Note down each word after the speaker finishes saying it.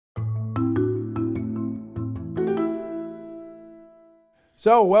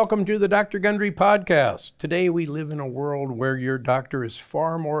So, welcome to the Dr. Gundry Podcast. Today we live in a world where your doctor is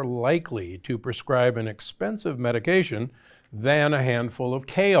far more likely to prescribe an expensive medication than a handful of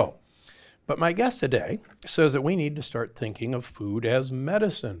kale. But my guest today says that we need to start thinking of food as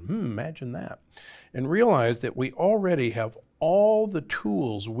medicine. Imagine that. And realize that we already have all the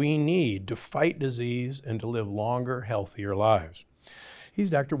tools we need to fight disease and to live longer, healthier lives.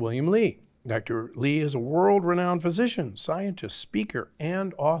 He's Dr. William Li. Dr. Li is a world-renowned physician, scientist, speaker,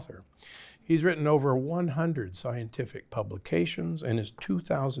 and author. He's written over 100 scientific publications, and his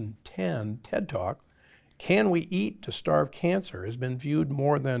 2010 TED Talk, Can We Eat to Starve Cancer?, has been viewed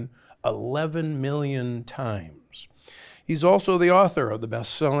more than 11 million times. He's also the author of the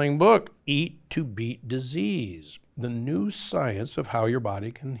best-selling book, Eat to Beat Disease, the new science of how your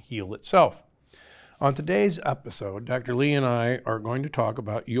body can heal itself. On today's episode, Dr. Li and I are going to talk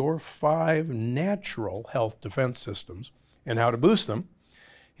about your 5 natural health defense systems and how to boost them,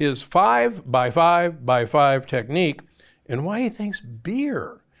 his 5 by 5 by 5 technique, and why he thinks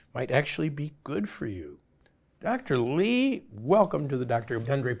beer might actually be good for you. Dr. Li, welcome to the Dr.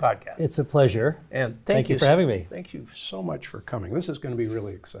 Gundry Podcast. It's a pleasure. And thank you for having me. Thank you so much for coming. This is going to be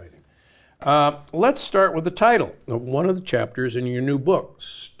really exciting. Let's start with the title of one of the chapters in your new book,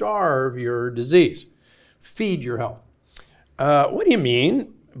 Starve Your Disease, Feed Your Health. What do you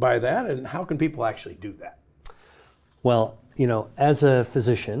mean by that, and how can people actually do that? Well, as a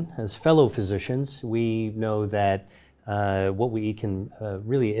physician, as fellow physicians, we know that what we eat can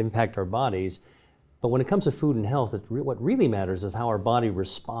really impact our bodies. But when it comes to food and health, what really matters is how our body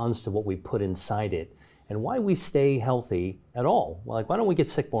responds to what we put inside it and why we stay healthy at all. Like, why don't we get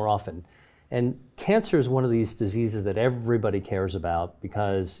sick more often? And cancer is one of these diseases that everybody cares about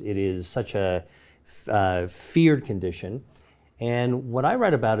because it is such a feared condition. And what I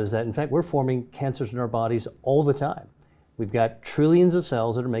write about is that, in fact, we're forming cancers in our bodies all the time. We've got trillions of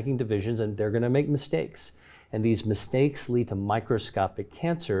cells that are making divisions, and they're going to make mistakes. And these mistakes lead to microscopic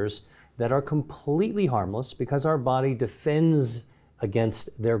cancers that are completely harmless because our body defends against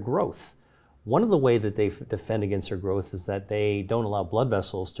their growth. One of the ways that they defend against their growth is that they don't allow blood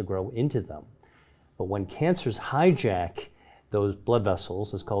vessels to grow into them. But when cancers hijack those blood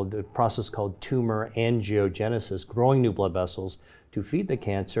vessels, it's called a process called tumor angiogenesis, growing new blood vessels to feed the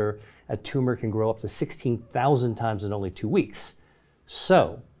cancer. A tumor can grow up to 16,000 times in only 2 weeks.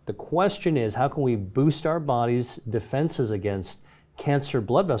 So the question is, how can we boost our body's defenses against cancer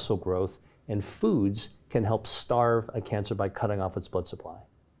blood vessel growth? And foods can help starve a cancer by cutting off its blood supply.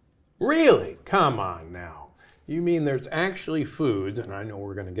 Really? Come on now. You mean there's actually foods, and I know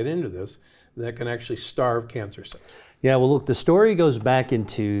we're going to get into this, that can actually starve cancer cells? Yeah, well, look, the story goes back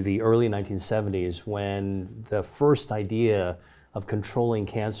into the early 1970s when the first idea of controlling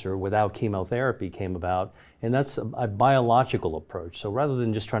cancer without chemotherapy came about, and that's a biological approach. So rather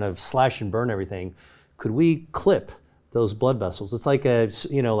than just trying to slash and burn everything, could we clip those blood vessels? It's like a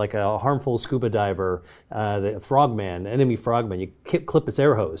harmful scuba diver, the frogman, enemy frogman. You clip its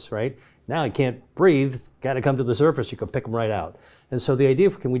air hose, right? Now it can't breathe, it's got to come to the surface, you can pick them right out. And so the idea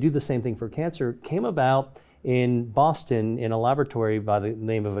of can we do the same thing for cancer came about in Boston in a laboratory by the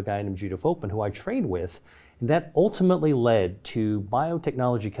name of a guy named Judith Open, who I trained with. And that ultimately led to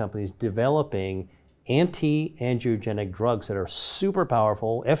biotechnology companies developing anti-angiogenic drugs that are super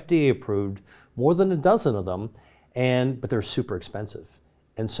powerful, FDA approved, more than a dozen of them, but they're super expensive.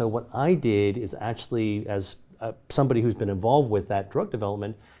 And so what I did is actually, as somebody who's been involved with that drug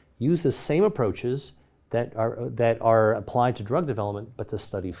development, use the same approaches that are applied to drug development, but to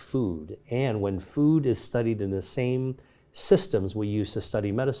study food. And when food is studied in the same systems we use to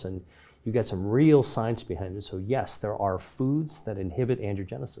study medicine, you get some real science behind it. So yes, there are foods that inhibit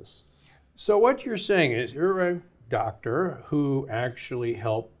angiogenesis. So what you're saying is you're a doctor who actually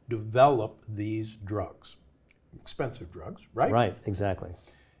helped develop these drugs. Expensive drugs, right? Right, exactly.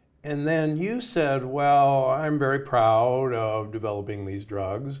 And then you said, well, I'm very proud of developing these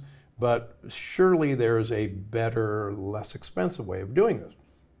drugs, but surely there's a better, less expensive way of doing this.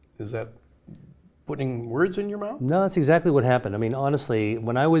 Is that putting words in your mouth? No, that's exactly what happened. I mean, honestly,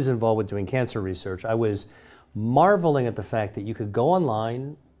 when I was involved with doing cancer research, I was marveling at the fact that you could go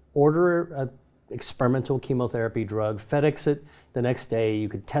online, order an experimental chemotherapy drug, FedEx it the next day, you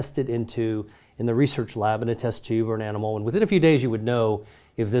could test it in the research lab in a test tube or an animal, and within a few days you would know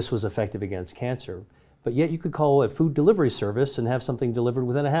if this was effective against cancer. But yet you could call a food delivery service and have something delivered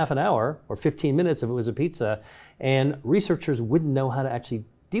within a half an hour or 15 minutes if it was a pizza, and researchers wouldn't know how to actually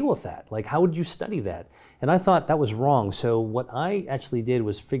deal with that. Like, how would you study that? And I thought that was wrong. So what I actually did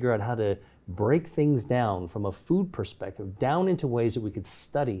was figure out how to break things down from a food perspective, down into ways that we could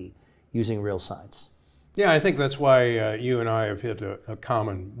study using real science. Yeah, I think that's why you and I have hit a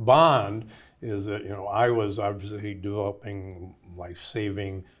common bond, is that, I was obviously developing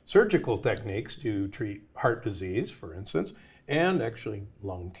life-saving surgical techniques to treat heart disease, for instance, and actually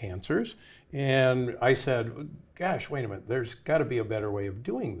lung cancers. And I said, gosh, wait a minute, there's got to be a better way of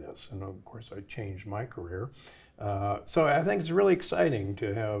doing this. And of course, I changed my career. So I think it's really exciting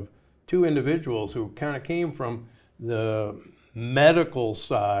to have two individuals who kind of came from the medical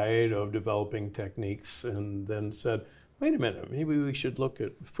side of developing techniques and then said, wait a minute, maybe we should look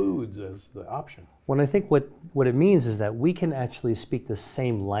at foods as the option. Well, I think what it means is that we can actually speak the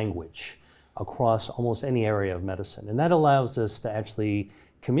same language across almost any area of medicine. And that allows us to actually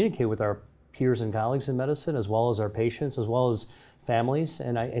communicate with our peers and colleagues in medicine, as well as our patients, as well as families.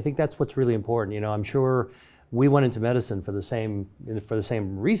 And I think that's what's really important. I'm sure we went into medicine for the same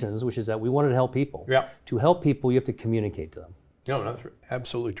reasons, which is that we wanted to help people. Yeah. To help people, you have to communicate to them. No, that's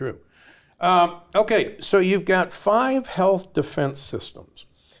absolutely true. Okay, so you've got 5 health defense systems.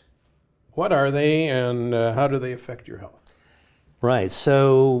 What are they, and how do they affect your health? Right,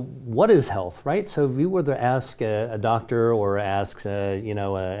 so what is health, right? So if you were to ask a doctor or ask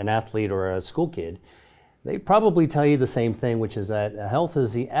an athlete or a school kid, they'd probably tell you the same thing, which is that health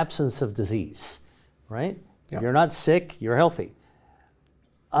is the absence of disease, right? Yeah. You're not sick, you're healthy.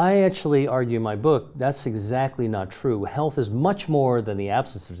 I actually argue in my book that's exactly not true. Health is much more than the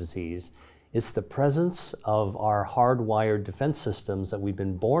absence of disease. It's the presence of our hardwired defense systems that we've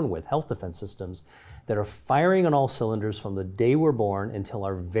been born with, health defense systems, that are firing on all cylinders from the day we're born until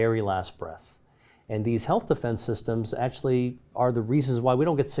our very last breath. And these health defense systems actually are the reasons why we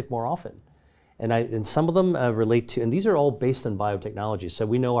don't get sick more often. And some of them relate to, and these are all based on biotechnology. So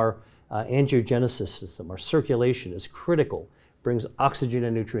we know our angiogenesis system, our circulation is critical, brings oxygen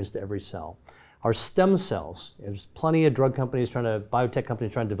and nutrients to every cell. Our stem cells, there's plenty of biotech companies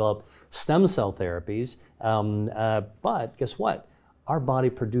trying to develop stem cell therapies, but guess what? Our body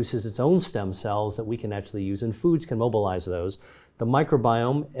produces its own stem cells that we can actually use, and foods can mobilize those. The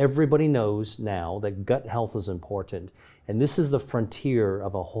microbiome, everybody knows now that gut health is important, and this is the frontier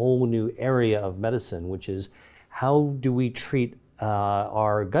of a whole new area of medicine, which is how do we treat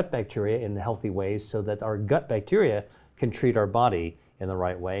our gut bacteria in healthy ways so that our gut bacteria can treat our body in the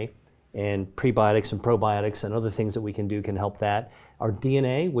right way. And prebiotics and probiotics and other things that we can do can help that. Our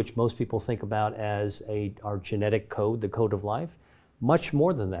DNA, which most people think about as our genetic code, the code of life, much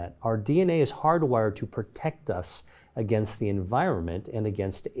more than that. Our DNA is hardwired to protect us against the environment and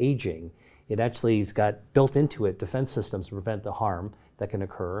against aging. It actually has got built into it defense systems to prevent the harm that can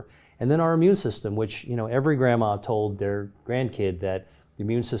occur. And then our immune system, which every grandma told their grandkid that the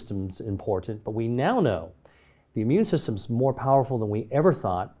immune system's important, but we now know the immune system's more powerful than we ever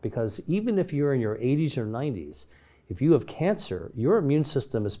thought, because even if you're in your 80s or 90s, if you have cancer, your immune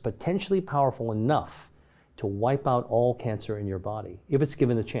system is potentially powerful enough to wipe out all cancer in your body, if it's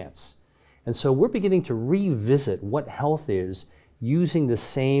given the chance. And so we're beginning to revisit what health is using the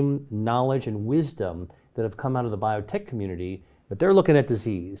same knowledge and wisdom that have come out of the biotech community, but they're looking at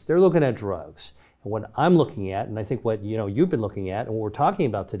disease, they're looking at drugs. And what I'm looking at, and I think what you've been looking at and what we're talking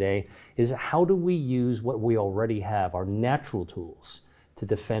about today, is how do we use what we already have, our natural tools, to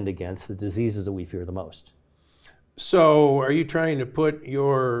defend against the diseases that we fear the most. So are you trying to put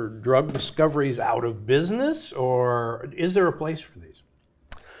your drug discoveries out of business, or is there a place for these?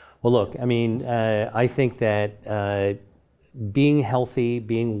 Well, look, I think that being healthy,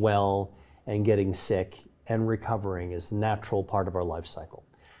 being well, and getting sick and recovering is a natural part of our life cycle.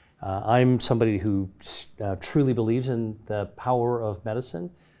 I'm somebody who truly believes in the power of medicine.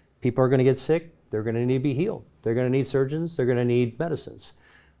 People are going to get sick. They're going to need to be healed. They're going to need surgeons. They're going to need medicines.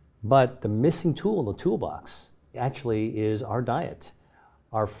 But the missing tool in the toolbox actually is our diet,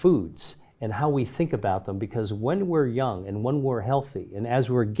 our foods, and how we think about them. Because when we're young and when we're healthy, and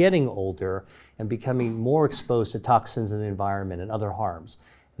as we're getting older and becoming more exposed to toxins in the environment and other harms,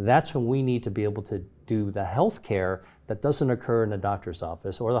 that's when we need to be able to do the health care that doesn't occur in the doctor's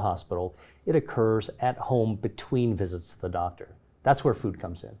office or the hospital. It occurs at home between visits to the doctor. That's where food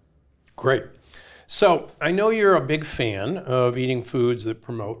comes in. Great. So I know you're a big fan of eating foods that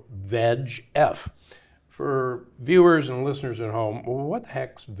promote VEGF. For viewers and listeners at home, what the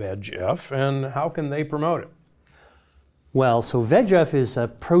heck's VEGF and how can they promote it? Well, so VEGF is a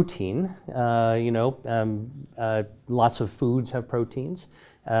protein. Lots of foods have proteins.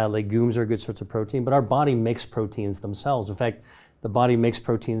 Legumes are good sorts of protein, but our body makes proteins themselves. In fact, the body makes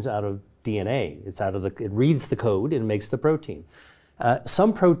proteins out of DNA. It reads the code and makes the protein.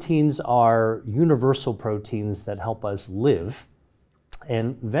 Some proteins are universal proteins that help us live,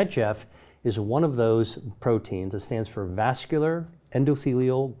 and VEGF is one of those proteins. It stands for vascular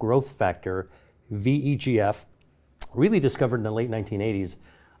endothelial growth factor VEGF, really discovered in the late 1980s.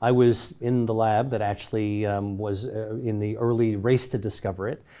 I was in the lab that actually was in the early race to discover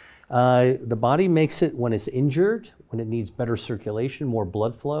it. The body makes it when it's injured, when it needs better circulation, more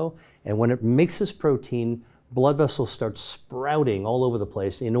blood flow, and when it makes this protein, blood vessels start sprouting all over the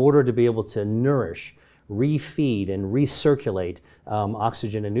place in order to be able to nourish, refeed, and recirculate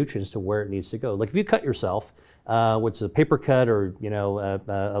oxygen and nutrients to where it needs to go. Like if you cut yourself, which is a paper cut or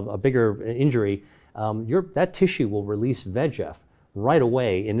a bigger injury, that tissue will release VEGF right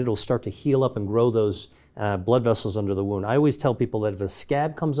away, and it'll start to heal up and grow those blood vessels under the wound. I always tell people that if a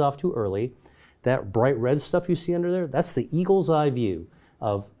scab comes off too early, that bright red stuff you see under there, that's the eagle's eye view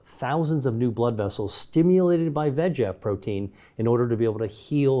of thousands of new blood vessels stimulated by VEGF protein in order to be able to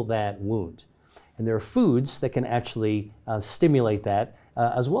heal that wound. And there are foods that can actually stimulate that,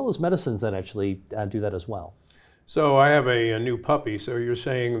 as well as medicines that actually do that as well. So I have a new puppy, so you're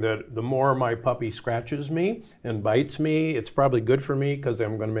saying that the more my puppy scratches me and bites me, it's probably good for me because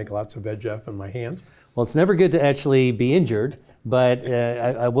I'm going to make lots of VEGF in my hands? Well, it's never good to actually be injured, but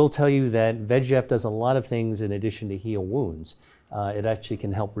I will tell you that VEGF does a lot of things in addition to heal wounds. It actually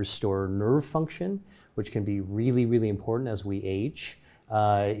can help restore nerve function, which can be really, really important as we age.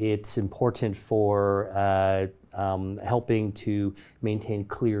 It's important for helping to maintain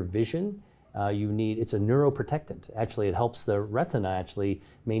clear vision. It's a neuroprotectant. Actually, it helps the retina actually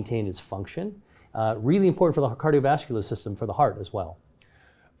maintain its function. Really important for the cardiovascular system, for the heart as well.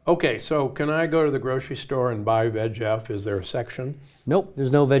 Okay, so can I go to the grocery store and buy VEGF? Is there a section? Nope,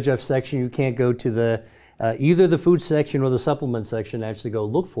 there's no VEGF section. You can't go to the either the food section or the supplement section and actually go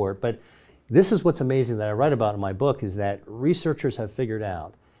look for it. But this is what's amazing that I write about in my book, is that researchers have figured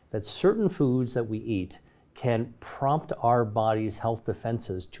out that certain foods that we eat can prompt our body's health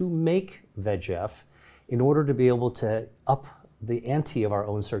defenses to make VEGF in order to be able to up the ante of our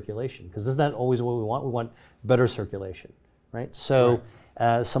own circulation. Because isn't that always what we want? We want better circulation, right? So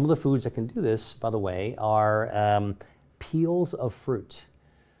some of the foods that can do this, by the way, are peels of fruit.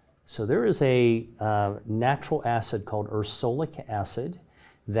 So there is a natural acid called ursolic acid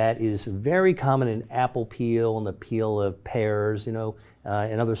that is very common in apple peel and the peel of pears, and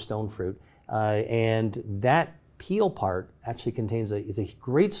other stone fruit. And that peel part actually is a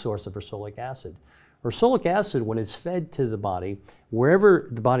great source of ursolic acid. Ursolic acid, when it's fed to the body, wherever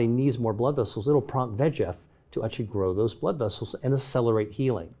the body needs more blood vessels, it'll prompt VEGF to actually grow those blood vessels and accelerate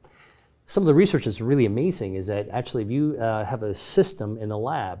healing. Some of the research that's really amazing is that actually if you have a system in a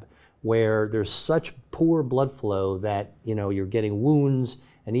lab where there's such poor blood flow that you're getting wounds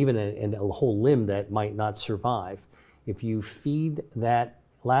and even a whole limb that might not survive, if you feed that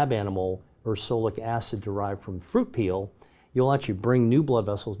lab animal ursolic acid derived from fruit peel, you'll actually bring new blood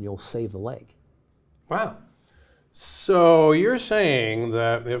vessels and you'll save the leg. Wow. So you're saying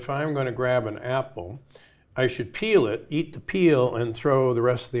that if I'm going to grab an apple, I should peel it, eat the peel, and throw the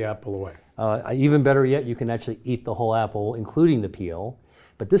rest of the apple away? Even better yet, you can actually eat the whole apple, including the peel.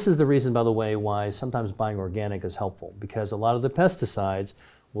 But this is the reason, by the way, why sometimes buying organic is helpful, because a lot of the pesticides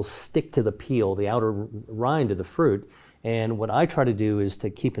will stick to the peel, the outer rind of the fruit. And what I try to do is to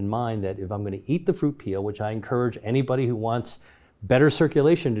keep in mind that if I'm going to eat the fruit peel, which I encourage anybody who wants better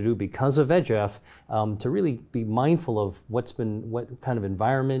circulation to do because of VEGF, to really be mindful of what kind of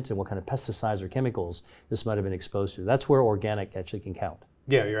environment and what kind of pesticides or chemicals this might have been exposed to. That's where organic actually can count.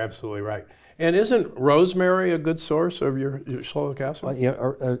 Yeah, you're absolutely right. And isn't rosemary a good source of your ursolic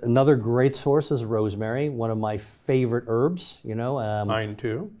acid? Another great source is rosemary, one of my favorite herbs. Mine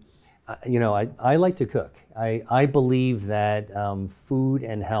too. I like to cook. I believe that food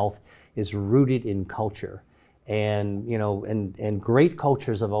and health is rooted in culture. And great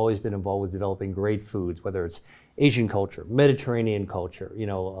cultures have always been involved with developing great foods, whether it's Asian culture, Mediterranean culture,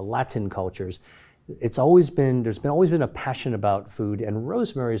 Latin cultures. There's always been a passion about food, and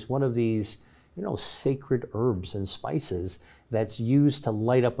rosemary is one of these, sacred herbs and spices that's used to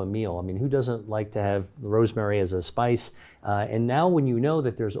light up a meal. I mean, who doesn't like to have rosemary as a spice? And now when you know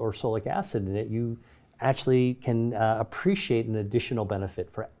that there's ursolic acid in it, you actually can appreciate an additional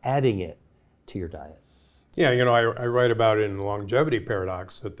benefit for adding it to your diet. Yeah, I write about it in the Longevity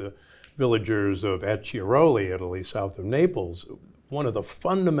Paradox that the villagers of Acciaroli, Italy, south of Naples, one of the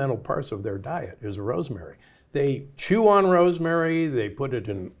fundamental parts of their diet is rosemary. They chew on rosemary, they put it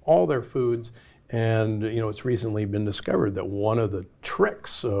in all their foods, and it's recently been discovered that one of the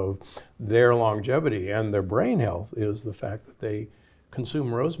tricks of their longevity and their brain health is the fact that they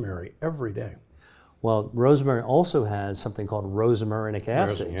consume rosemary every day. Well, rosemary also has something called rosmarinic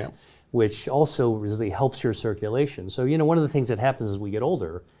acid. Yeah. Which also really helps your circulation. So, one of the things that happens as we get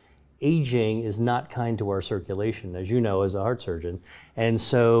older aging is not kind to our circulation, as you know, as a heart surgeon. And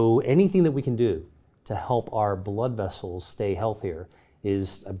so anything that we can do to help our blood vessels stay healthier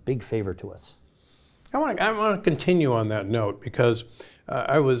is a big favor to us. I want to continue on that note because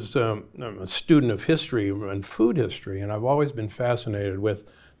I was I'm a student of history and food history, and I've always been fascinated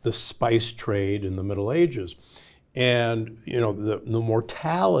with the spice trade in the Middle Ages. And the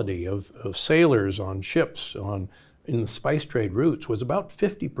mortality of sailors on ships in the spice trade routes was about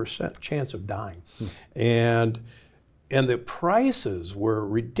 50% chance of dying. And the prices were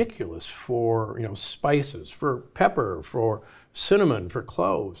ridiculous for spices, for pepper, for cinnamon, for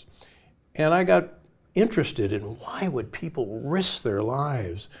cloves. And I got interested in why would people risk their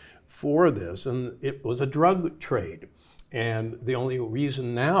lives for this, and it was a drug trade. And the only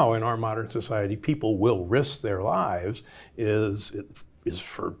reason now in our modern society people will risk their lives is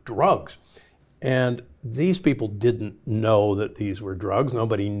for drugs. And these people didn't know that these were drugs.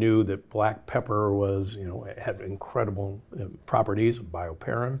 Nobody knew that black pepper was, had incredible properties of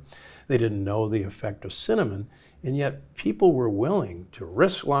bioperine. They didn't know the effect of cinnamon. And yet people were willing to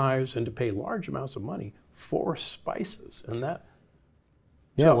risk lives and to pay large amounts of money for spices. And that...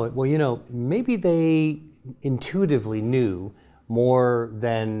 Yeah, well, maybe they intuitively knew more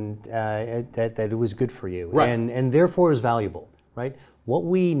than that it was good for you, right. and therefore is valuable, right? What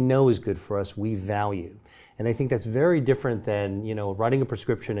we know is good for us, we value. And I think that's very different than, writing a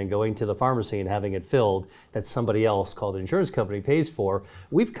prescription and going to the pharmacy and having it filled that somebody else called an insurance company pays for.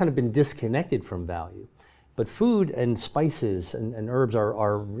 We've kind of been disconnected from value. But food and spices and herbs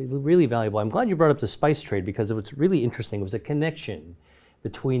are really, really valuable. I'm glad you brought up the spice trade because it was really interesting. It was a connection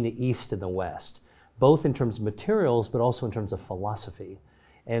between the East and the West, both in terms of materials, but also in terms of philosophy.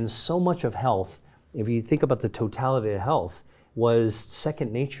 And so much of health, if you think about the totality of health, was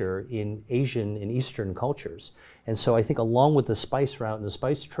second nature in Asian and Eastern cultures. And so I think along with the spice route and the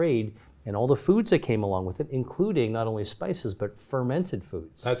spice trade and all the foods that came along with it, including not only spices, but fermented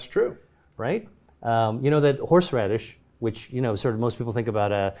foods. That's true. Right? That horseradish, which, sort of most people think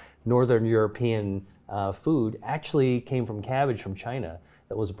about a Northern European food, actually came from cabbage from China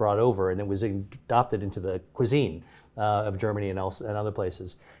that was brought over, and it was adopted into the cuisine of Germany and other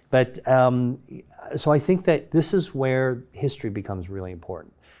places. But so I think that this is where history becomes really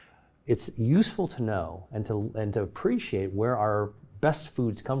important. It's useful to know and to appreciate where our best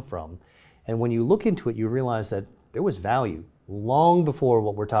foods come from. And when you look into it, you realize that there was value long before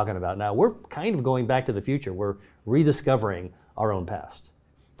what we're talking about now. We're kind of going back to the future. We're rediscovering our own past.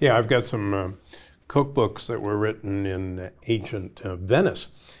 Yeah, I've got some cookbooks that were written in ancient Venice,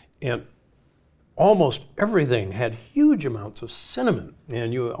 and almost everything had huge amounts of cinnamon,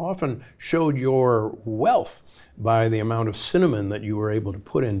 and you often showed your wealth by the amount of cinnamon that you were able to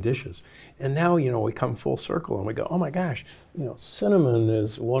put in dishes. And now, we come full circle and we go, oh my gosh, cinnamon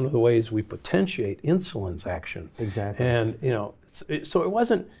is one of the ways we potentiate insulin's action. Exactly. And, so it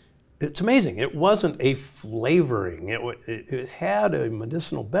wasn't, it's amazing. It wasn't a flavoring. It had a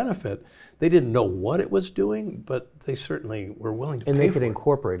medicinal benefit. They didn't know what it was doing, but they certainly were willing to pay for it. And they could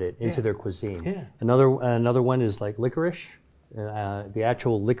incorporate it into their cuisine. Yeah. Another one is like licorice, the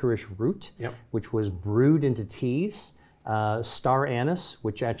actual licorice root, which was brewed into teas. Star anise,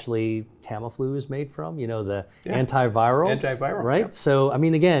 which actually Tamiflu is made from, the antiviral. Antiviral. Right? Yep. So,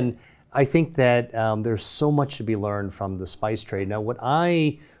 again, I think that there's so much to be learned from the spice trade. Now, what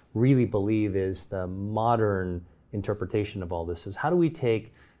I really believe is the modern interpretation of all this is how do we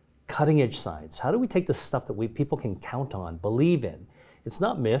take cutting edge science? How do we take the stuff that people can count on, believe in? It's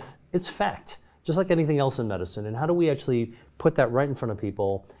not myth, it's fact, just like anything else in medicine. And how do we actually put that right in front of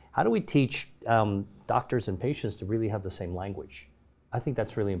people? How do we teach doctors and patients to really have the same language? I think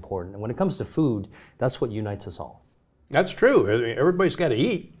that's really important. And when it comes to food, that's what unites us all. That's true. Everybody's got to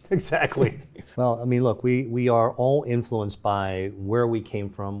eat. Exactly. Well, look, we are all influenced by where we came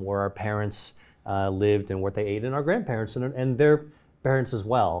from, where our parents lived and what they ate, and our grandparents and their parents as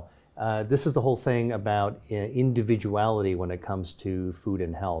well. This is the whole thing about individuality when it comes to food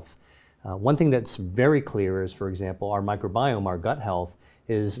and health. One thing that's very clear is, for example, our microbiome, our gut health,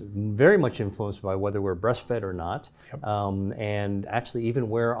 is very much influenced by whether we're breastfed or not, and actually even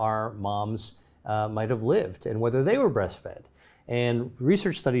where our moms might have lived and whether they were breastfed. And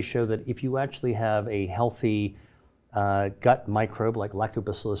research studies show that if you actually have a healthy gut microbe like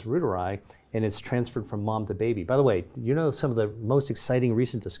Lactobacillus reuteri, and it's transferred from mom to baby. By the way, some of the most exciting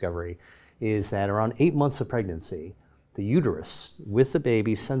recent discovery is that around 8 months of pregnancy, the uterus with the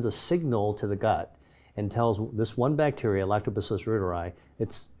baby sends a signal to the gut and tells this one bacteria, Lactobacillus reuteri,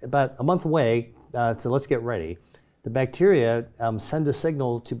 it's about a month away, so let's get ready. The bacteria send a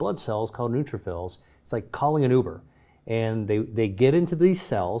signal to blood cells called neutrophils. It's like calling an Uber. and they get into these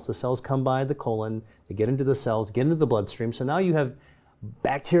cells. The cells come by the colon, they get into the cells, get into the bloodstream. So now you have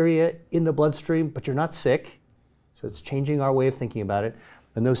bacteria in the bloodstream, but you're not sick. So it's changing our way of thinking about it.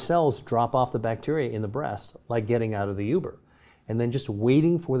 And those cells drop off the bacteria in the breast, like getting out of the Uber. And then just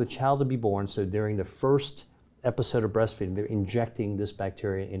waiting for the child to be born. So during the first episode of breastfeeding, they're injecting this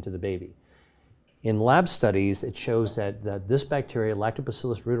bacteria into the baby. In lab studies, it shows that this bacteria,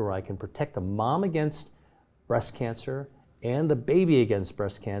 Lactobacillus reuteri, can protect the mom against breast cancer and the baby against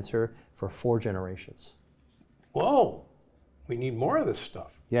breast cancer for 4 generations. Whoa, we need more of this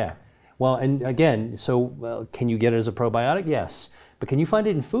stuff. Yeah. Well, and again, so can you get it as a probiotic? Yes. But can you find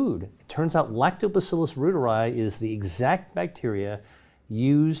it in food? It turns out Lactobacillus reuteri is the exact bacteria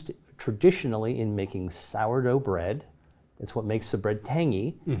used traditionally in making sourdough bread. It's what makes the bread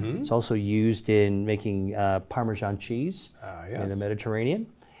tangy. Mm-hmm. It's also used in making Parmesan cheese in the Mediterranean.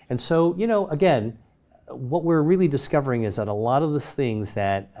 And so, again, what we're really discovering is that a lot of the things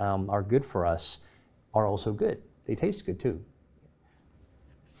that are good for us are also good. They taste good too.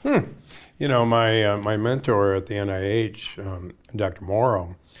 My mentor at the NIH, Dr.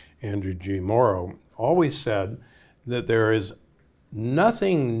 Morrow, Andrew G. Morrow, always said that there is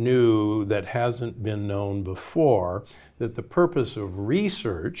nothing new that hasn't been known before, that the purpose of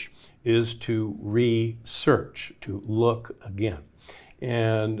research is to research, to look again.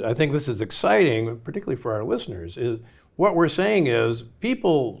 And I think this is exciting, particularly for our listeners, is what we're saying is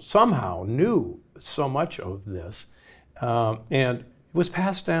people somehow knew so much of this, and it was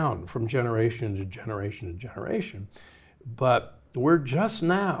passed down from generation to generation to generation. But we're just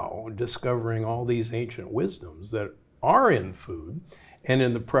now discovering all these ancient wisdoms that are in food and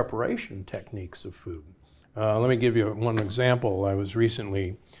in the preparation techniques of food. Let me give you one example. I was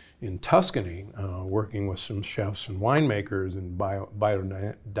recently in Tuscany working with some chefs and winemakers in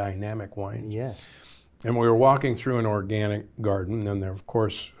biodynamic wines. Yes. And we were walking through an organic garden, and there are, of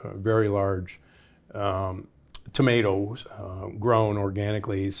course, very large tomatoes grown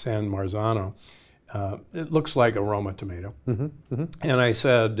organically, San Marzano. It looks like a Roma tomato. Mm-hmm, mm-hmm. And I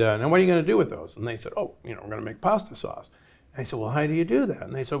said, now what are you going to do with those? And they said, we're going to make pasta sauce. And I said, well, how do you do that?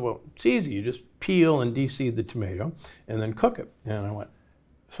 And they said, well, it's easy. You just peel and de-seed the tomato and then cook it. And I went,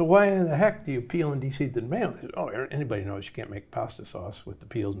 so why in the heck do you peel and de-seed the tomato? They said, anybody knows you can't make pasta sauce with the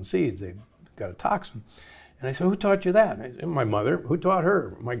peels and seeds. They've got a toxin. And I said, who taught you that? And I said, my mother. Who taught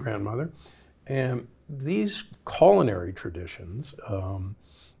her? My grandmother. And these culinary traditions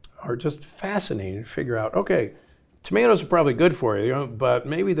are just fascinating to figure out, okay, tomatoes are probably good for you, but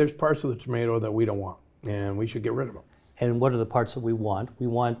maybe there's parts of the tomato that we don't want, and we should get rid of them. And what are the parts that we want? We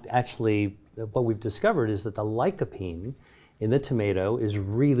want, actually, what we've discovered is that the lycopene in the tomato is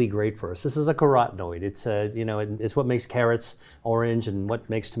really great for us. This is a carotenoid. It's it's what makes carrots orange and what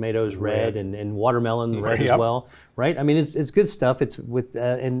makes tomatoes red and watermelon red as well, right? I mean, it's good stuff. It's with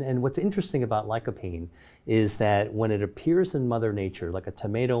and what's interesting about lycopene is that when it appears in Mother Nature, like a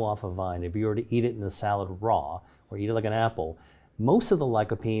tomato off a vine, if you were to eat it in a salad raw or eat it like an apple, most of the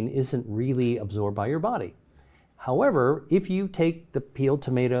lycopene isn't really absorbed by your body. However, if you take the peeled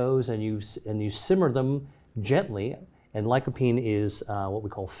tomatoes and you simmer them gently, and lycopene is what we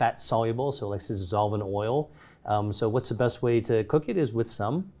call fat soluble, so it likes to dissolve in oil. So what's the best way to cook it is with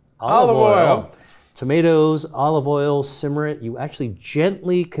some olive oil. Tomatoes, olive oil, simmer it. You actually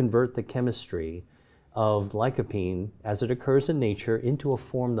gently convert the chemistry of lycopene as it occurs in nature into a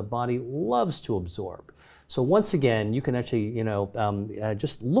form the body loves to absorb. So once again, you can actually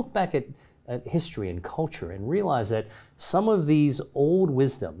just look back at history and culture and realize that some of these old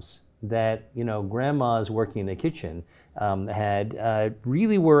wisdoms that grandmas working in the kitchen had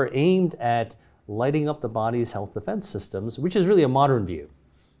really were aimed at lighting up the body's health defense systems, which is really a modern view.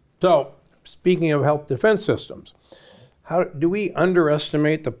 So, speaking of health defense systems, how do we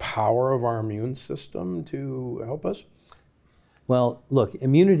underestimate the power of our immune system to help us? Well, look,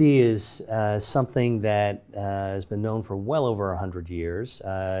 immunity is something that has been known for well over 100 years.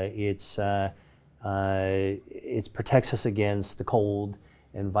 It protects us against the cold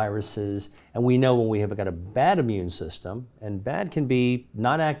and viruses, and we know when we have got a bad immune system, and bad can be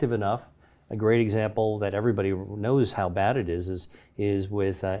not active enough. A great example that everybody knows how bad it is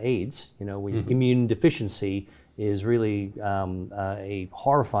with AIDS. Immune deficiency is really a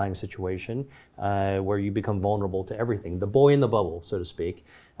horrifying situation where you become vulnerable to everything, the boy in the bubble, so to speak.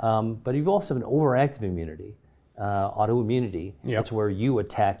 But you've also have an overactive immunity, autoimmunity. Yep. That's where you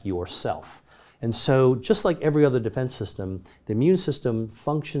attack yourself. And so just like every other defense system, the immune system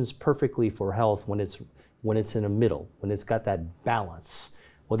functions perfectly for health when it's in a middle, when it's got that balance.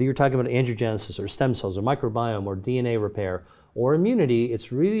 Whether you're talking about angiogenesis or stem cells or microbiome or DNA repair or immunity,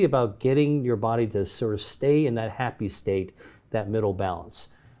 it's really about getting your body to sort of stay in that happy state, that middle balance.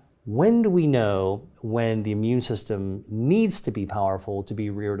 When do we know when the immune system needs to be powerful to be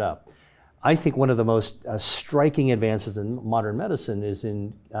reared up? I think one of the most striking advances in modern medicine is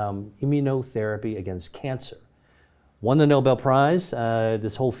in immunotherapy against cancer. Won the Nobel Prize,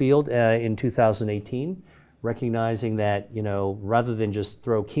 this whole field, in 2018, recognizing that, rather than just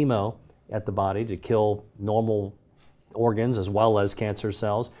throw chemo at the body to kill normal organs as well as cancer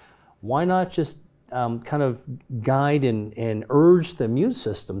cells, why not just kind of guide and urge the immune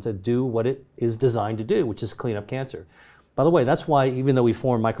system to do what it is designed to do, which is clean up cancer. By the way, that's why, even though we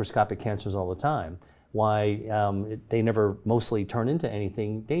form microscopic cancers all the time, why they never mostly turn into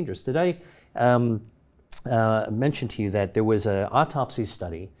anything dangerous. Today, mentioned to you that there was an autopsy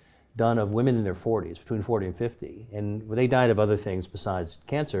study done of women in their 40s, between 40 and 50, and they died of other things besides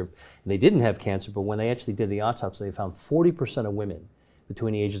cancer. And they didn't have cancer, but when they actually did the autopsy, they found 40% of women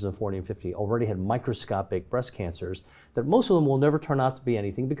between the ages of 40 and 50 already had microscopic breast cancers that most of them will never turn out to be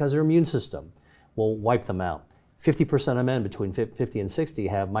anything because their immune system will wipe them out. 50% of men between 50 and 60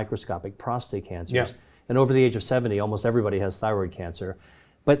 have microscopic prostate cancers. Yeah. And over the age of 70, almost everybody has thyroid cancer.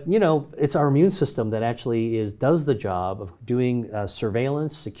 But it's our immune system that actually does the job of doing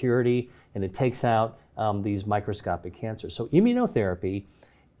surveillance, security, and it takes out these microscopic cancers. So immunotherapy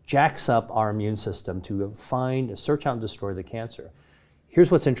jacks up our immune system to search out and destroy the cancer. Here's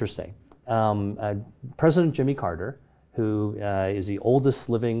what's interesting. President Jimmy Carter, who is the oldest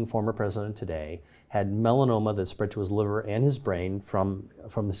living former president today, had melanoma that spread to his liver and his brain from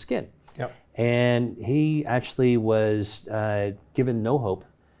the skin. Yep. And he actually was given no hope,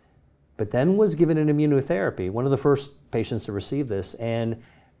 but then was given an immunotherapy, one of the first patients to receive this, and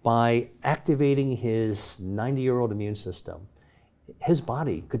by activating his 90-year-old immune system, his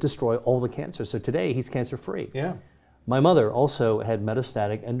body could destroy all the cancer. So today, he's cancer-free. Yeah. My mother also had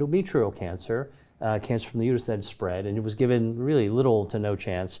metastatic endometrial cancer, cancer from the uterus that had spread, and it was given really little to no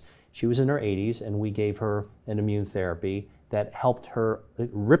chance. She was in her 80s, and we gave her an immune therapy that helped her, it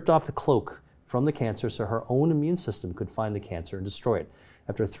ripped off the cloak from the cancer so her own immune system could find the cancer and destroy it.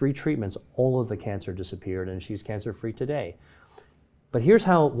 After 3 treatments, all of the cancer disappeared, and she's cancer-free today. But here's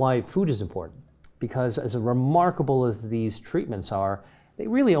why food is important. Because as remarkable as these treatments are, they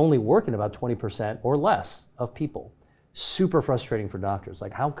really only work in about 20% or less of people. Super frustrating for doctors.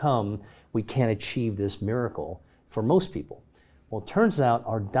 Like, how come we can't achieve this miracle for most people? Well, it turns out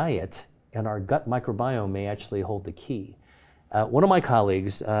our diet and our gut microbiome may actually hold the key. One of my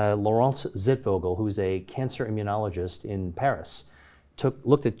colleagues, Laurence Zitvogel, who's a cancer immunologist in Paris,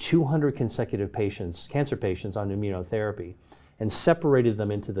 looked at 200 consecutive cancer patients on immunotherapy, and separated them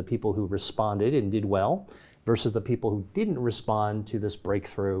into the people who responded and did well versus the people who didn't respond to this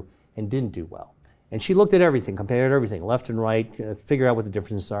breakthrough and didn't do well. And she looked at everything, compared everything, left and right, figure out what the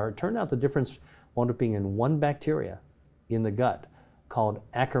differences are. It turned out the difference wound up being in one bacteria in the gut called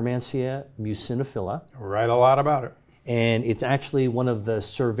Akkermansia muciniphila. Write a lot about it. And it's actually one of the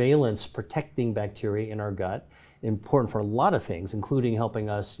surveillance protecting bacteria in our gut, important for a lot of things, including helping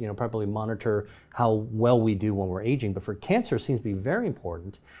us, properly monitor how well we do when we're aging. But for cancer, it seems to be very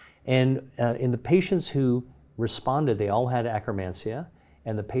important. And in the patients who responded, they all had Akkermansia.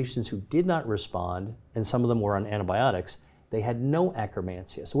 And the patients who did not respond, and some of them were on antibiotics, they had no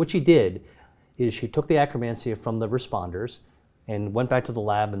Akkermansia. So what she did is she took the Akkermansia from the responders and went back to the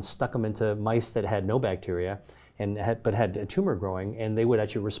lab and stuck them into mice that had no bacteria but had a tumor growing, and they would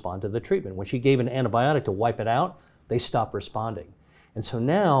actually respond to the treatment. When she gave an antibiotic to wipe it out, they stopped responding. And so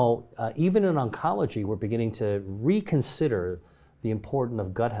now, even in oncology, we're beginning to reconsider the importance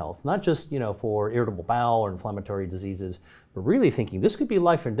of gut health, not just for irritable bowel or inflammatory diseases, but really thinking this could be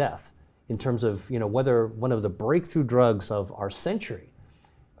life and death in terms of whether one of the breakthrough drugs of our century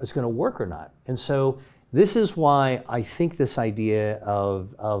is going to work or not. And so this is why I think this idea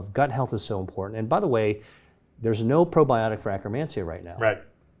of gut health is so important. And by the way, there's no probiotic for Akkermansia right now. Right.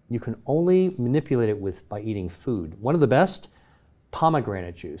 You can only manipulate it by eating food. One of the best,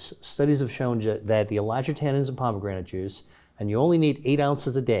 pomegranate juice. Studies have shown that the ellagitanins in pomegranate juice, and you only need 8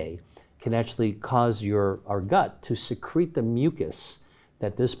 ounces a day, can actually cause our gut to secrete the mucus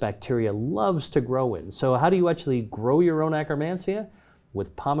that this bacteria loves to grow in. So how do you actually grow your own Akkermansia?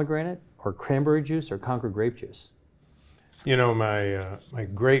 With pomegranate or cranberry juice or Concord grape juice. My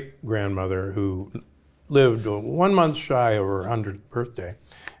great-grandmother, who lived 1 month shy of her 100th birthday,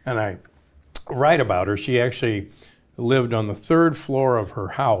 and I write about her. She actually lived on the 3rd floor of her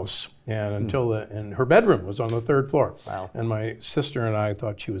house, and and her bedroom was on the 3rd floor. Wow. And my sister and I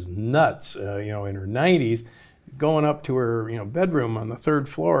thought she was nuts, in her 90s, going up to her, bedroom on the 3rd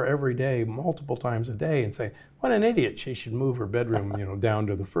floor every day, multiple times a day, and saying, "What an idiot! She should move her bedroom, down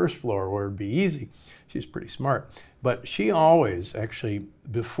to the 1st floor where it'd be easy." She's pretty smart, but she always actually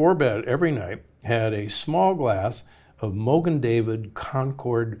before bed every night had a small glass of Mogen David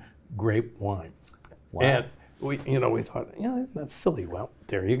Concord grape wine. Wow. And we thought, that's silly. Well,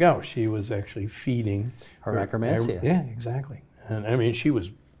 there you go. She was actually feeding her acromantia. Yeah, exactly. And I mean, she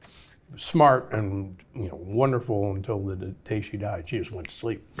was smart and wonderful until the day she died. She just went to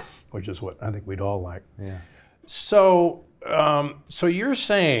sleep, which is what I think we'd all like. Yeah. So, so you're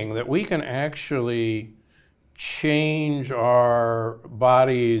saying that we can actually change our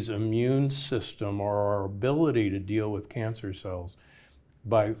body's immune system or our ability to deal with cancer cells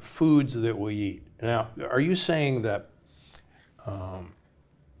by foods that we eat. Now, are you saying that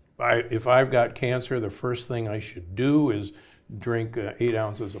if I've got cancer, the first thing I should do is drink 8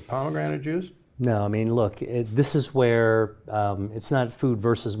 ounces of pomegranate juice? No, I mean, look, this is where it's not food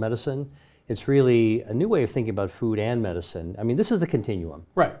versus medicine. It's really a new way of thinking about food and medicine. I mean, this is the continuum.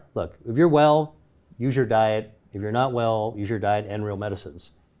 Right. Look, if you're well, use your diet. If you're not well, use your diet and real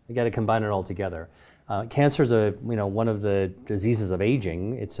medicines. You got to combine it all together. Cancer is one of the diseases of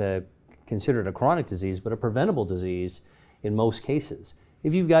aging. It's considered a chronic disease, but a preventable disease in most cases.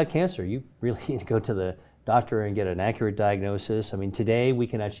 If you've got cancer, you really need to go to the doctor and get an accurate diagnosis. I mean, today we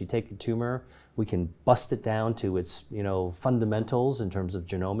can actually take a tumor, we can bust it down to its fundamentals in terms of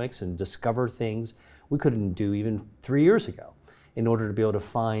genomics and discover things we couldn't do even 3 years ago in order to be able to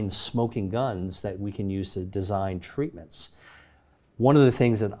find smoking guns that we can use to design treatments. One of the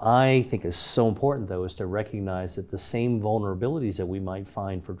things that I think is so important, though, is to recognize that the same vulnerabilities that we might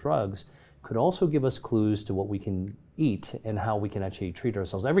find for drugs could also give us clues to what we can eat and how we can actually treat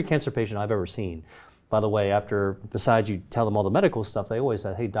ourselves. Every cancer patient I've ever seen, by the way, besides you tell them all the medical stuff, they always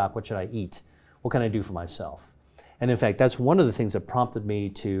say, "Hey, doc, what should I eat? What can I do for myself?" And in fact, that's one of the things that prompted me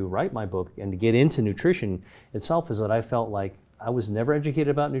to write my book and to get into nutrition itself, is that I felt like I was never educated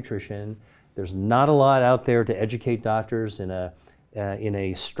about nutrition. There's not a lot out there to educate doctors in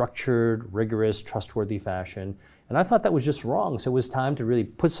a structured, rigorous, trustworthy fashion. And I thought that was just wrong. So it was time to really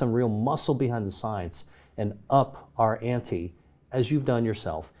put some real muscle behind the science and up our ante, as you've done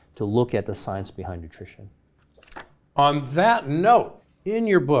yourself, to look at the science behind nutrition. On that note, in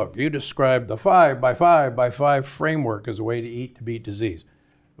your book, you described the 5x5x5 framework as a way to eat to beat disease.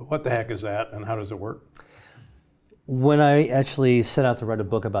 What the heck is that, and how does it work? When I actually set out to write a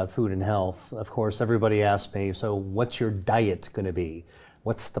book about food and health, of course, everybody asked me, so what's your diet going to be?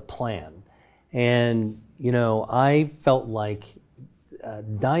 What's the plan? And, I felt like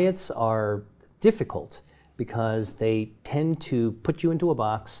diets are difficult because they tend to put you into a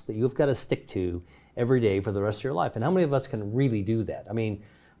box that you've got to stick to every day for the rest of your life. And how many of us can really do that? I mean,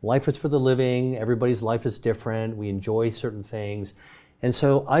 life is for the living. Everybody's life is different. We enjoy certain things. And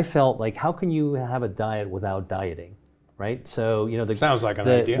so I felt like, how can you have a diet without dieting, right? So, sounds like an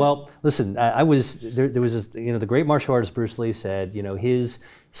idea. Well, listen, there was this, the great martial artist Bruce Lee said, his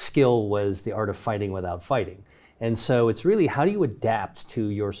skill was the art of fighting without fighting. And so it's really, how do you adapt to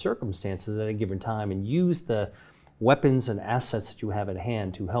your circumstances at a given time and use the weapons and assets that you have at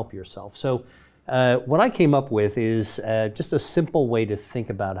hand to help yourself? So what I came up with is just a simple way to think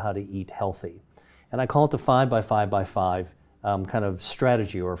about how to eat healthy. And I call it the 5x5x5 kind of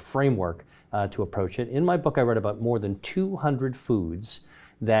strategy or framework to approach it. In my book, I read about more than 200 foods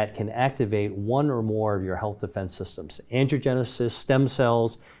that can activate one or more of your health defense systems: angiogenesis, stem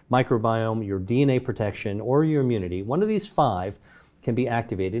cells, microbiome, your DNA protection, or your immunity. One of these 5 can be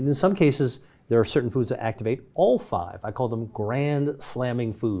activated. In some cases, there are certain foods that activate all 5. I call them grand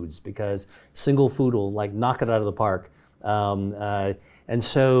slamming foods because single food will knock it out of the park. And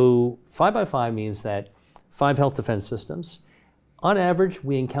so 5x5 means that 5 health defense systems. On average,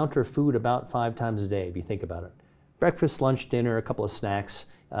 we encounter food about 5 times a day, if you think about it. Breakfast, lunch, dinner, a couple of snacks.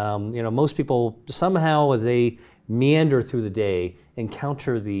 Most people, somehow they meander through the day,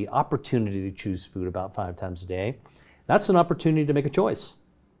 encounter the opportunity to choose food about 5 times a day. That's an opportunity to make a choice.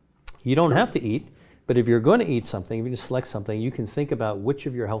 You don't have to eat, but if you're going to eat something, if you select something, you can think about which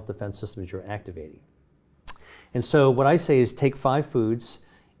of your health defense systems you're activating. And so what I say is take 5 foods,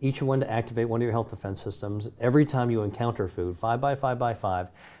 each one to activate one of your health defense systems every time you encounter food, 5x5x5.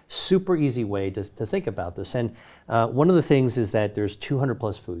 Super easy way to think about this. And one of the things is that there's 200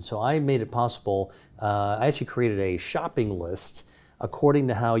 plus foods. So I made it possible, I actually created a shopping list according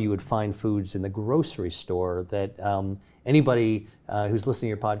to how you would find foods in the grocery store that Anybody who's listening to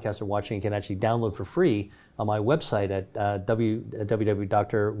your podcast or watching can actually download for free on my website at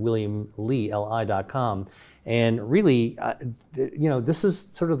www.drwilliamlee.com. And really, this is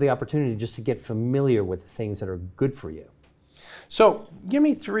sort of the opportunity just to get familiar with the things that are good for you. So give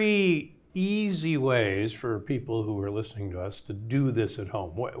me 3 easy ways for people who are listening to us to do this at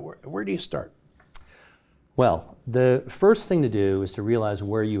home. Where do you start? Well, the first thing to do is to realize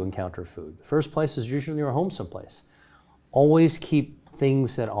where you encounter food. The first place is usually your home someplace. Always keep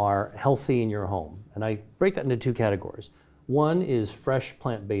things that are healthy in your home. And I break that into 2 categories. One is fresh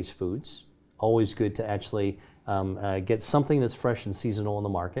plant-based foods. Always good to actually get something that's fresh and seasonal in the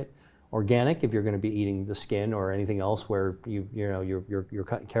market. Organic, if you're going to be eating the skin or anything else where you're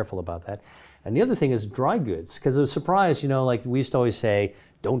careful about that. And the other thing is dry goods, because of surprise, like we used to always say,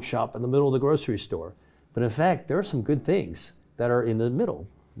 don't shop in the middle of the grocery store. But in fact, there are some good things that are in the middle.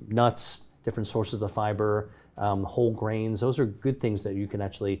 Nuts, different sources of fiber, whole grains. Those are good things that you can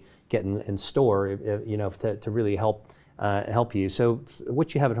actually get and store, to really help you. So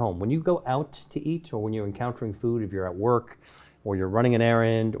what you have at home, when you go out to eat or when you're encountering food, if you're at work or you're running an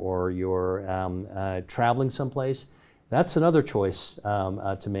errand or you're traveling someplace, that's another choice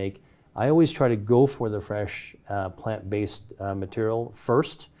to make. I always try to go for the fresh plant-based material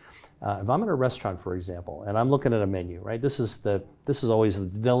first. If I'm at a restaurant, for example, and I'm looking at a menu, right? This is always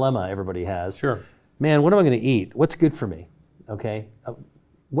the dilemma everybody has. Sure. Man, what am I going to eat? What's good for me? Okay.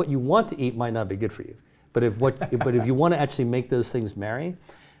 What you want to eat might not be good for you, but if you want to actually make those things marry,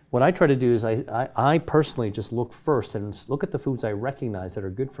 what I try to do is I personally just look first and look at the foods I recognize that are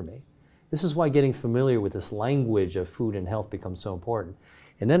good for me. This is why getting familiar with this language of food and health becomes so important.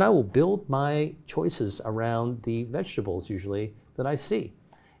 And then I will build my choices around the vegetables usually that I see.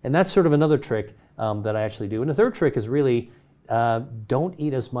 And that's sort of another trick that I actually do. And the third trick is really don't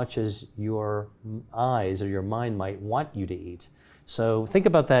eat as much as your eyes or your mind might want you to eat. So think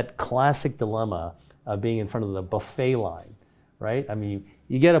about that classic dilemma of being in front of the buffet line, right? I mean,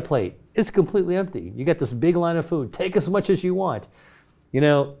 you get a plate, it's completely empty. You get this big line of food, take as much as you want.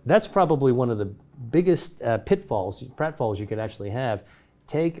 That's probably one of the biggest pratfalls you could actually have.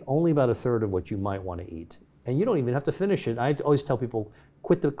 Take only about a third of what you might want to eat. And you don't even have to finish it. I always tell people,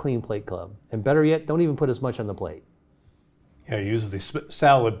 quit the clean plate club. And better yet, don't even put as much on the plate. Yeah, use the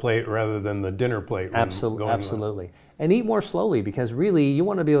salad plate rather than the dinner plate. Absolutely. And eat more slowly, because really you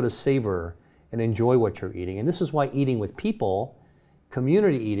want to be able to savor and enjoy what you're eating. And this is why eating with people,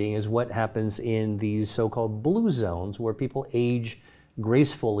 community eating, is what happens in these so-called blue zones where people age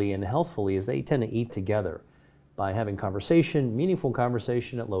gracefully and healthfully, as they tend to eat together. By having conversation, meaningful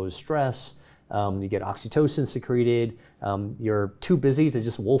conversation, it lowers stress. You get oxytocin secreted. You're too busy to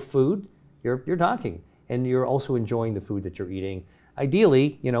just wolf food. You're talking, and you're also enjoying the food that you're eating.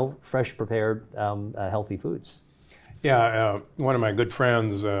 Ideally, fresh, prepared, healthy foods. Yeah, one of my good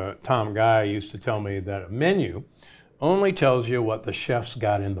friends, Tom Guy, used to tell me that a menu only tells you what the chef's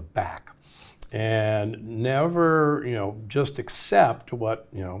got in the back, and never, just accept what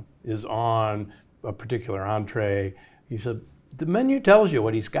is on a particular entree. He said, the menu tells you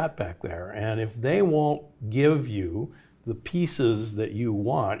what he's got back there, and if they won't give you the pieces that you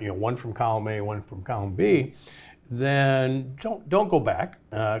want, one from column A, one from column B, then don't go back,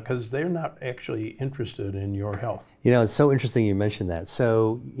 because they're not actually interested in your health. It's so interesting you mentioned that.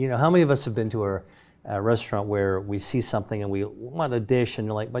 So, how many of us have been to a restaurant where we see something and we want a dish and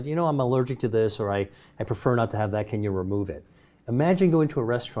you're like, but I'm allergic to this, or I prefer not to have that, can you remove it? Imagine going to a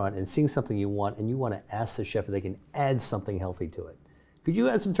restaurant and seeing something you want, and you want to ask the chef if they can add something healthy to it. Could you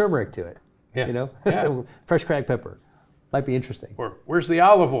add some turmeric to it? Yeah. Yeah. Fresh cracked pepper. Might be interesting. Or where's the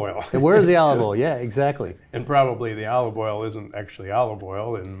olive oil? Where's the olive oil? Yeah, exactly. And probably the olive oil isn't actually olive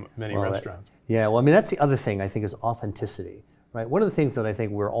oil in many restaurants. That's the other thing I think is authenticity, right? One of the things that I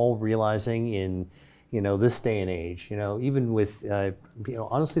think we're all realizing in, this day and age, even with,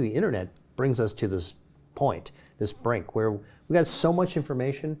 honestly, the internet brings us to this point, this brink, where we got so much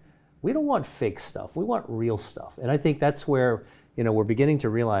information. We don't want fake stuff. We want real stuff. And I think that's where, we're beginning to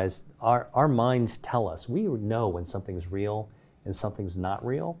realize our minds tell us. We know when something's real and something's not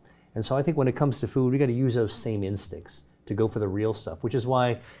real. And so I think when it comes to food, we got to use those same instincts to go for the real stuff, which is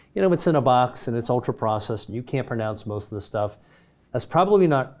why, it's in a box and it's ultra processed and you can't pronounce most of the stuff. That's probably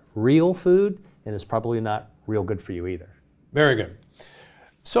not real food, and it's probably not real good for you either. Very good.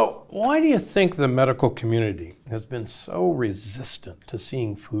 So why do you think the medical community has been so resistant to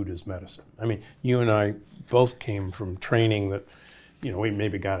seeing food as medicine? I mean, you and I both came from training that, we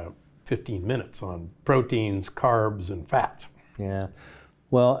maybe got 15 minutes on proteins, carbs, and fats. Yeah.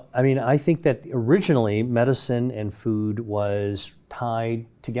 Well, I mean, I think that originally medicine and food was tied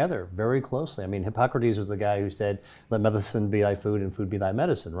together very closely. I mean, Hippocrates was the guy who said, let medicine be thy food and food be thy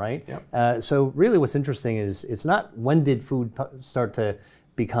medicine, right? Yep. So really what's interesting is it's not when did food start to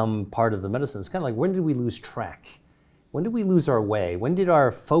become part of the medicine. It's kind of like, when did we lose track? When did we lose our way? When did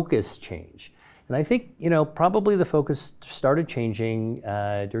our focus change? And I think, probably the focus started changing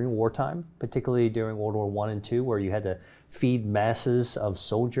during wartime, particularly during World War I and II, where you had to feed masses of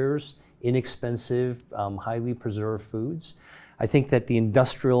soldiers inexpensive, highly preserved foods. I think that the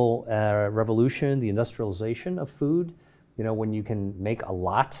industrial revolution, the industrialization of food, when you can make a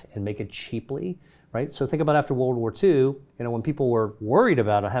lot and make it cheaply, right? So think about after World War II, when people were worried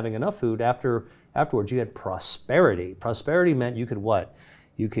about having enough food, afterwards you had prosperity. Prosperity meant you could what?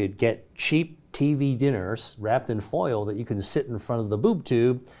 You could get cheap TV dinners wrapped in foil that you can sit in front of the boob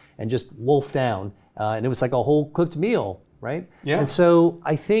tube and just wolf down. And it was like a whole cooked meal, right? Yeah. And so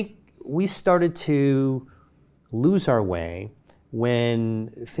I think we started to lose our way when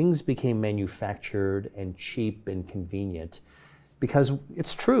things became manufactured and cheap and convenient. Because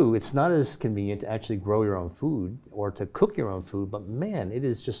it's true, it's not as convenient to actually grow your own food or to cook your own food, but man, it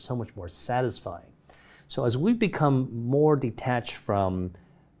is just so much more satisfying. So as we've become more detached from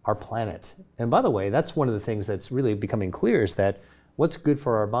our planet, and by the way, that's one of the things that's really becoming clear, is that what's good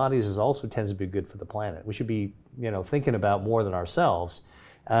for our bodies is also tends to be good for the planet. We should be, thinking about more than ourselves.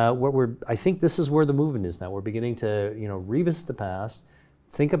 I think this is where the movement is now. We're beginning to, revisit the past,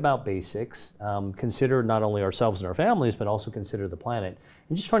 think about basics, consider not only ourselves and our families, but also consider the planet,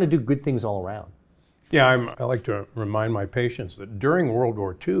 and just trying to do good things all around. Yeah, I like to remind my patients that during World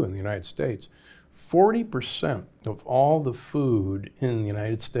War II in the United States, 40% of all the food in the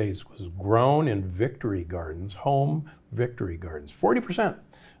United States was grown in victory gardens, home victory gardens. 40%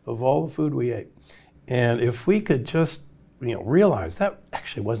 of all the food we ate. And if we could just, realize that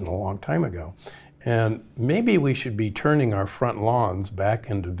actually wasn't a long time ago. And maybe we should be turning our front lawns back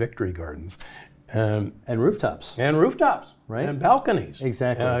into victory gardens. And rooftops. And rooftops. Right. And balconies.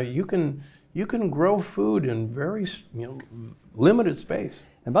 Exactly. You can grow food in very limited space.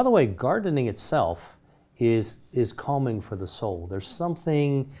 And by the way, gardening itself is calming for the soul. There's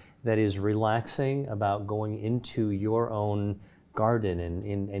something that is relaxing about going into your own garden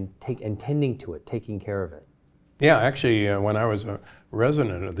and tending to it, taking care of it. Yeah, actually, when I was a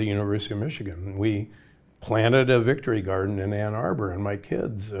resident at the University of Michigan, we planted a victory garden in Ann Arbor, and my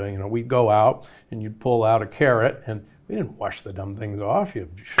kids, we'd go out and you'd pull out a carrot, and we didn't wash the dumb things off. You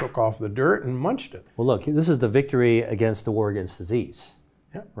shook off the dirt and munched it. Well, look, this is the victory against the war against disease.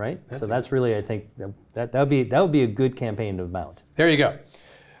 Yeah, right? So that's really, I think, that would be a good campaign to mount. There you go.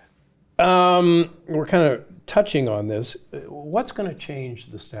 We're kind of touching on this. What's going to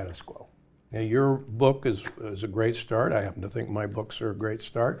change the status quo? Now, your book is a great start. I happen to think my books are a great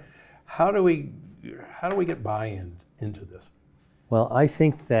start. How do we get buy-in into this? Well, I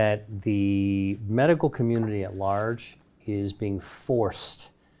think that the medical community at large is being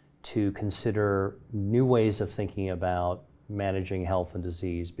forced to consider new ways of thinking about managing health and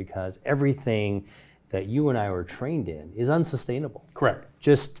disease, because everything that you and I were trained in is unsustainable. Correct.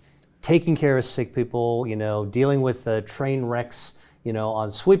 Just taking care of sick people, dealing with train wrecks,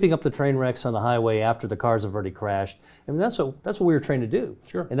 on sweeping up the train wrecks on the highway after the cars have already crashed. I mean, that's what we were trained to do.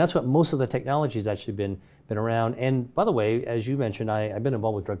 Sure. And that's what most of the technology has actually been around. And by the way, as you mentioned, I've been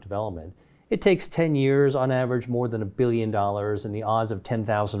involved with drug development. It takes 10 years, on average, more than $1 billion, and the odds of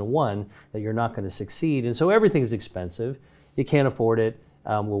 10,000 to 1 that you're not going to succeed. And so everything's expensive. You can't afford it.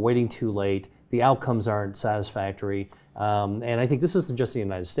 We're waiting too late. The outcomes aren't satisfactory. And I think this isn't just the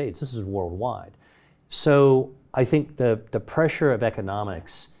United States. This is worldwide. So I think the pressure of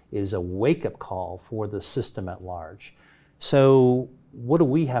economics is a wake-up call for the system at large. So what do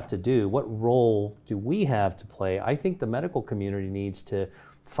we have to do? What role do we have to play? I think the medical community needs to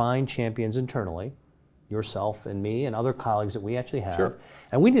find champions internally, yourself and me and other colleagues that we actually have. Sure.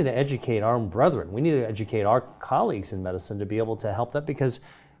 And we need to educate our own brethren. We need to educate our colleagues in medicine to be able to help that, because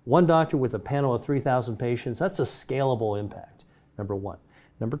one doctor with a panel of 3,000 patients, that's a scalable impact, number one.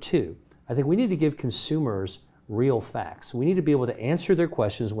 Number two, I think we need to give consumers real facts. We need to be able to answer their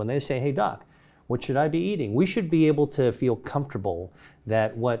questions when they say, hey doc, what should I be eating? We should be able to feel comfortable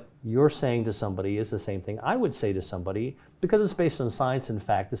that what you're saying to somebody is the same thing I would say to somebody, because it's based on science and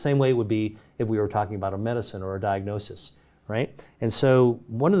fact, the same way it would be if we were talking about a medicine or a diagnosis, right? And so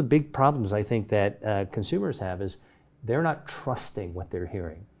one of the big problems I think that consumers have is they're not trusting what they're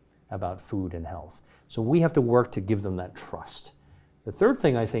hearing about food and health. So we have to work to give them that trust. The third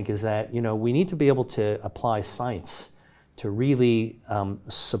thing I think is that we need to be able to apply science to really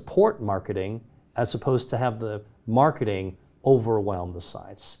support marketing, as opposed to have the marketing overwhelm the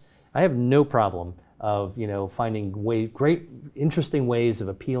science. I have no problem of finding great, interesting ways of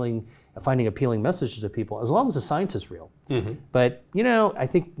finding appealing messages to people, as long as the science is real. Mm-hmm. But I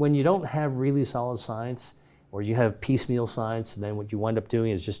think when you don't have really solid science, or you have piecemeal science, and then what you wind up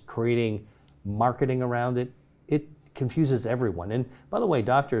doing is just creating marketing around it, it confuses everyone. And by the way,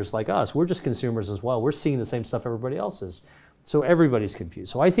 doctors like us, we're just consumers as well. We're seeing the same stuff everybody else is. So everybody's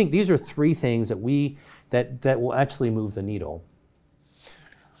confused. So I think these are three things that will actually move the needle.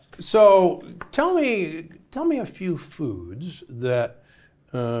 So tell me a few foods that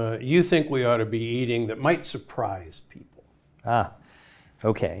you think we ought to be eating that might surprise people.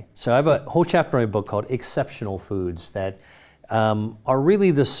 Okay. So I have a whole chapter in my book called Exceptional Foods that are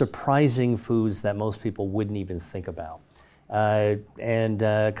really the surprising foods that most people wouldn't even think about. And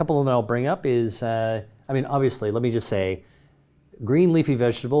a couple of them I'll bring up is, obviously, let me just say, green leafy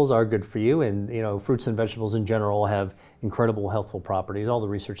vegetables are good for you, and fruits and vegetables in general have incredible healthful properties. All the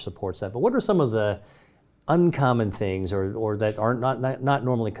research supports that. But what are some of the uncommon things or that are not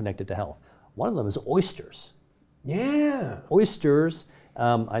normally connected to health? One of them is oysters. Yeah. Oysters.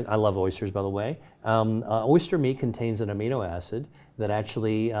 I love oysters, by the way. Oyster meat contains an amino acid that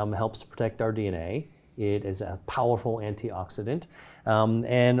actually helps to protect our DNA. It is a powerful antioxidant.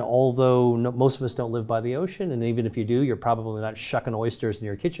 And although most of us don't live by the ocean, and even if you do, you're probably not shucking oysters in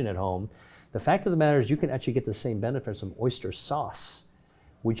your kitchen at home, the fact of the matter is you can actually get the same benefits from oyster sauce,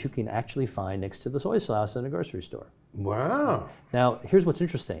 which you can actually find next to the soy sauce in a grocery store. Wow. Now, here's what's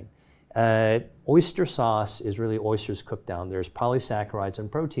interesting. Oyster sauce is really oysters cooked down. There's polysaccharides and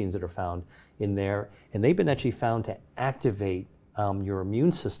proteins that are found in there, and they've been actually found to activate your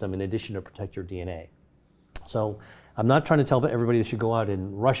immune system in addition to protect your DNA. So I'm not trying to tell everybody they should go out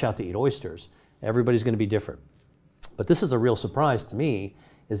and rush out to eat oysters. Everybody's going to be different. But this is a real surprise to me,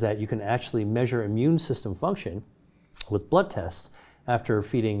 is that you can actually measure immune system function with blood tests after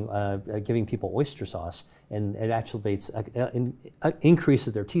giving people oyster sauce, and it activates,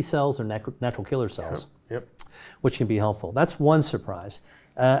 increases their T cells or natural killer cells, yep. Which can be helpful. That's one surprise.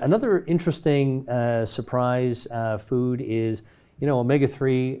 Another interesting surprise food is,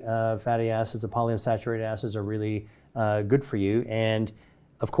 omega-3 fatty acids, the polyunsaturated acids are really good for you. And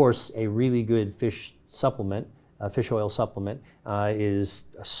of course, a really good fish supplement, fish oil supplement, is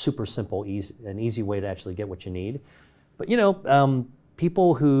a super simple, an easy way to actually get what you need. But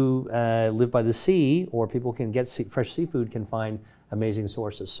people who live by the sea, or people can get fresh seafood, can find amazing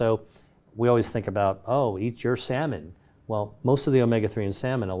sources. So we always think about, eat your salmon. Well, most of the omega-3 in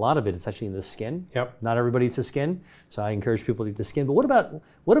salmon, a lot of it is actually in the skin. Yep. Not everybody eats the skin, so I encourage people to eat the skin. But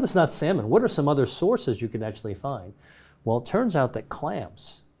what if it's not salmon? What are some other sources you can actually find? Well, it turns out that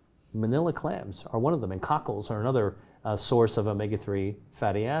clams, manila clams, are one of them, and cockles are another source of omega-3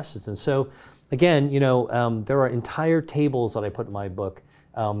 fatty acids. And so, again, there are entire tables that I put in my book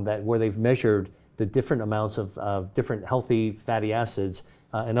where they've measured the different amounts of different healthy fatty acids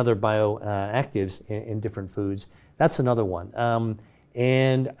and other bioactives in different foods. That's another one. Another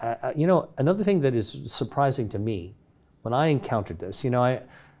thing that is surprising to me when I encountered this,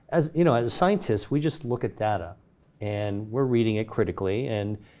 as a scientist, we just look at data and we're reading it critically,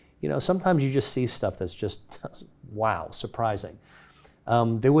 and sometimes you just see stuff that's just wow, surprising.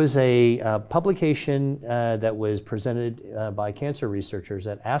 There was a publication that was presented by cancer researchers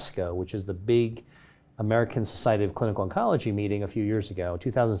at ASCO, which is the big American Society of Clinical Oncology meeting a few years ago,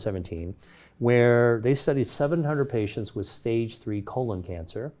 2017, where they studied 700 patients with stage 3 colon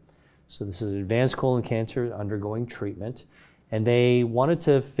cancer. So this is advanced colon cancer undergoing treatment. And they wanted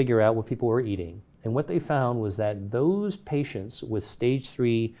to figure out what people were eating. And what they found was that those patients with stage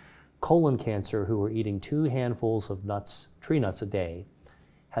 3 colon cancer who were eating 2 handfuls of nuts, tree nuts a day,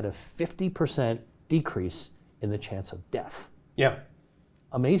 had a 50% decrease in the chance of death. Yeah.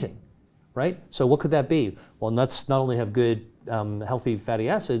 Amazing, right? So what could that be? Well, nuts not only have good, healthy fatty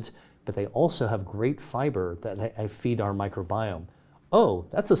acids, but they also have great fiber that feed our microbiome. Oh,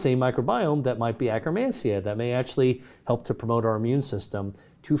 that's the same microbiome that might be Akkermansia, that may actually help to promote our immune system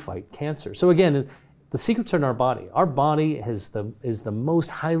to fight cancer. So again, the secrets are in our body. Our body is the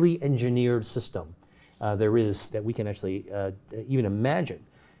most highly engineered system there is that we can actually even imagine.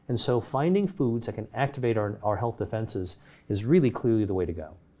 And so finding foods that can activate our health defenses is really clearly the way to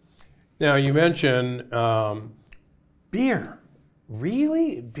go. Now, you mentioned beer.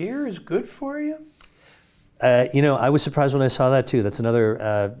 Really? Beer is good for you? I was surprised when I saw that too. That's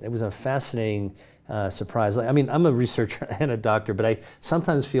another, it was a fascinating surprise. I mean, I'm a researcher and a doctor, but I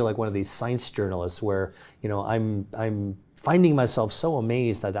sometimes feel like one of these science journalists where, I'm finding myself so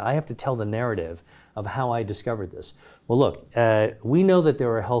amazed that I have to tell the narrative of how I discovered this. Well, look, we know that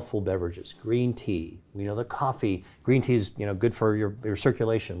there are healthful beverages. Green tea. We know that coffee, green tea is good for your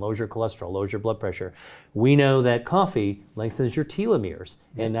circulation, lowers your cholesterol, lowers your blood pressure. We know that coffee lengthens your telomeres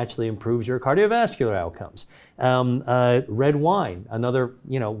and actually improves your cardiovascular outcomes. Red wine, another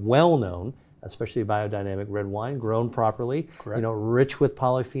well-known, especially biodynamic red wine, grown properly, rich with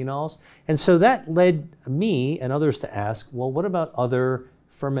polyphenols. And so that led me and others to ask, well, what about other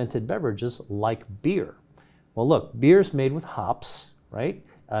fermented beverages like beer? Well, look, beer's made with hops, right?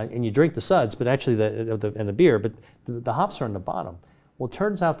 And you drink the suds, but actually the beer, but the hops are on the bottom. Well, it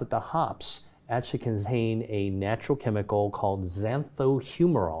turns out that the hops actually contain a natural chemical called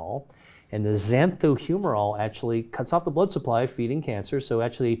xanthohumarol, and the xanthohumarol actually cuts off the blood supply feeding cancer. So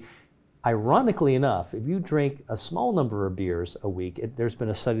actually, ironically enough, if you drink a small number of beers a week, there's been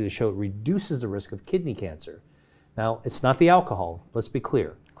a study to show it reduces the risk of kidney cancer. Now, it's not the alcohol, let's be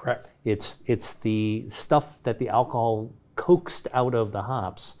clear. Correct. It's the stuff that the alcohol coaxed out of the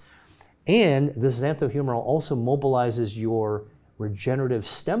hops. And this xanthohumarol also mobilizes your regenerative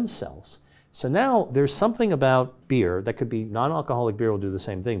stem cells. So now there's something about beer, that could be non-alcoholic beer will do the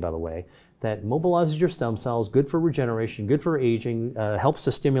same thing, by the way, that mobilizes your stem cells, good for regeneration, good for aging, helps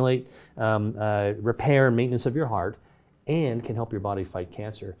to stimulate repair and maintenance of your heart, and can help your body fight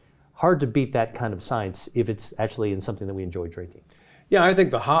cancer. Hard to beat that kind of science if it's actually in something that we enjoy drinking. Yeah, I think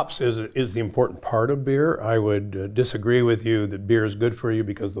the hops is the important part of beer. I would disagree with you that beer is good for you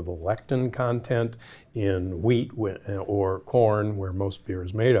because of the lectin content in wheat or corn, where most beer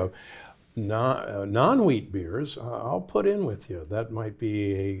is made of. Non-wheat beers, I'll put in with you. That might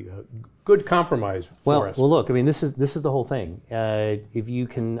be a good compromise for us. Well, look, I mean, this is the whole thing. If you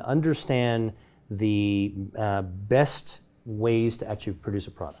can understand the best ways to actually produce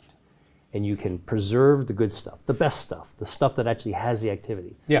a product, and you can preserve the good stuff, the best stuff, the stuff that actually has the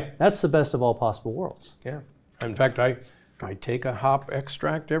activity. Yeah. That's the best of all possible worlds. Yeah. In fact, I take a hop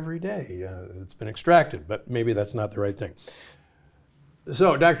extract every day. It's been extracted, but maybe that's not the right thing.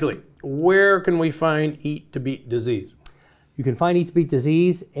 So, Dr. Lee, where can we find Eat to Beat Disease? You can find Eat to Beat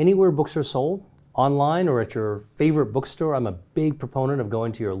Disease anywhere books are sold, online or at your favorite bookstore. I'm a big proponent of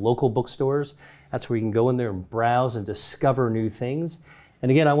going to your local bookstores. That's where you can go in there and browse and discover new things. And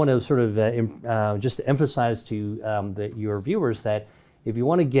again, I want to sort of just emphasize to your viewers that if you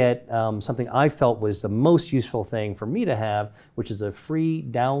want to get something I felt was the most useful thing for me to have, which is a free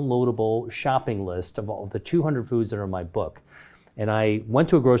downloadable shopping list of all the 200 foods that are in my book. And I went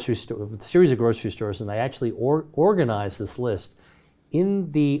to a series of grocery stores, and I actually organized this list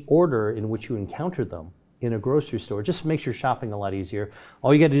in the order in which you encounter them in a grocery store. Just makes your shopping a lot easier.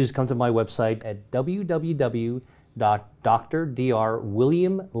 All you got to do is come to my website at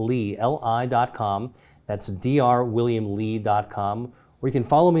www.drwilliamlee.com. That's drwilliamlee.com. Or you can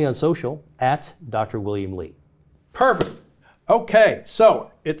follow me on social at Dr. William Lee. Perfect. Okay,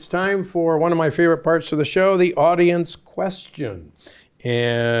 so it's time for one of my favorite parts of the show, the audience question.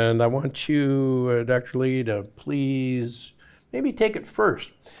 And I want you, Dr. Lee, to please maybe take it first.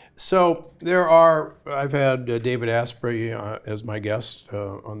 So I've had David Asprey as my guest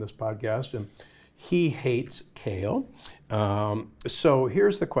on this podcast, and he hates kale. So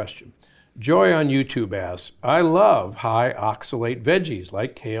here's the question. Joy on YouTube asks, I love high oxalate veggies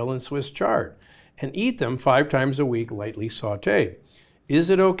like kale and Swiss chard and eat them 5 times a week lightly sauteed. Is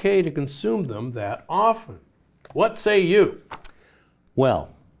it okay to consume them that often? What say you? Well,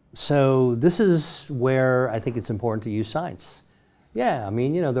 so this is where I think it's important to use science. Yeah, I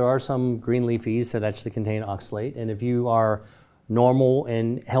mean, there are some green leafies that actually contain oxalate, and if you are normal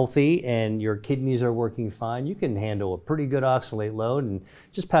and healthy and your kidneys are working fine, you can handle a pretty good oxalate load and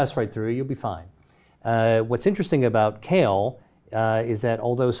just pass right through, you'll be fine. What's interesting about kale is that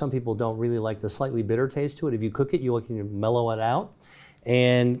although some people don't really like the slightly bitter taste to it, if you cook it, you can mellow it out.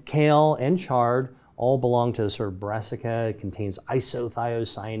 And kale and chard all belong to sort of brassica. It contains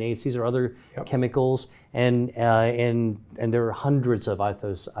isothiocyanates. These are other chemicals, and there are hundreds of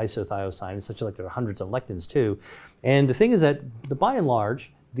isothiocyanates, such like there are hundreds of lectins too. And the thing is that, by and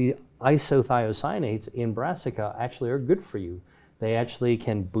large, the isothiocyanates in brassica actually are good for you. They actually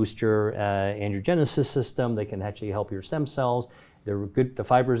can boost your angiogenesis system. They can actually help your stem cells. They're good. The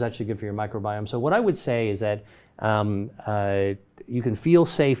fiber is actually good for your microbiome. So what I would say is that you can feel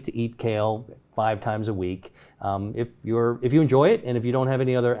safe to eat kale 5 times a week. If you enjoy it, and if you don't have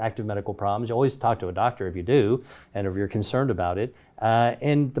any other active medical problems, you always talk to a doctor if you do, and if you're concerned about it.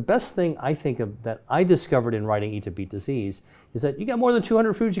 And the best thing I think of that I discovered in writing Eat to Beat Disease is that you got more than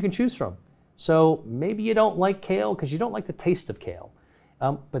 200 foods you can choose from. So maybe you don't like kale because you don't like the taste of kale,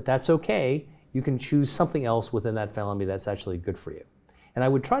 but that's okay. You can choose something else within that family that's actually good for you. And I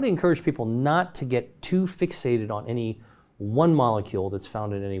would try to encourage people not to get too fixated on any one molecule that's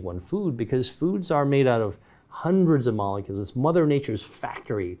found in any one food, because foods are made out of hundreds of molecules. It's Mother Nature's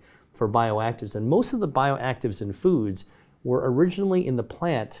factory for bioactives. And most of the bioactives in foods were originally in the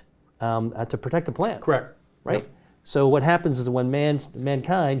plant to protect the plant. Correct. Right? Yep. So what happens is when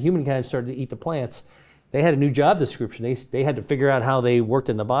humankind started to eat the plants, they had a new job description. They had to figure out how they worked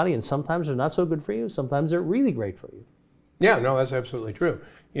in the body, and sometimes they're not so good for you, sometimes they're really great for you. Yeah, no, that's absolutely true.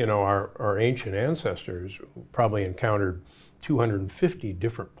 You know, our ancient ancestors probably encountered 250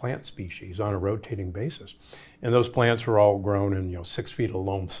 different plant species on a rotating basis. And those plants were all grown in, 6 feet of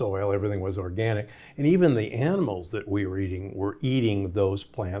loam soil, everything was organic. And even the animals that we were eating those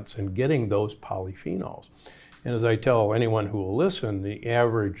plants and getting those polyphenols. And as I tell anyone who will listen, the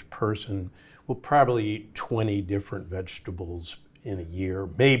average person will probably eat 20 different vegetables in a year,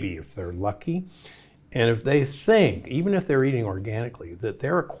 maybe if they're lucky. And if they think, even if they're eating organically, that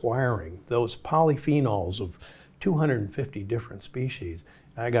they're acquiring those polyphenols of 250 different species,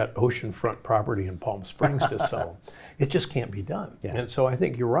 I got oceanfront property in Palm Springs to sell. It just can't be done. Yeah. And so I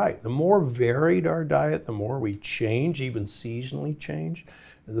think you're right. The more varied our diet, the more we change, even seasonally change,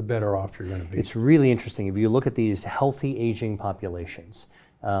 the better off you're going to be. It's really interesting. If you look at these healthy aging populations,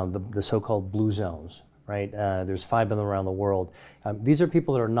 the so-called blue zones, right? There's 5 of them around the world. These are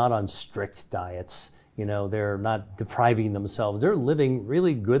people that are not on strict diets. They're not depriving themselves. They're living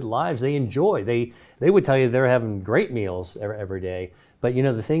really good lives. They enjoy. They would tell you they're having great meals every day. But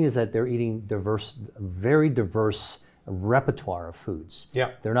the thing is that they're eating very diverse repertoire of foods.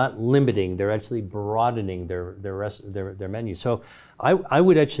 Yeah. They're not limiting. They're actually broadening their menu. So I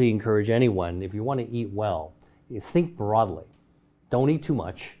would actually encourage anyone, if you want to eat well, you think broadly. Don't eat too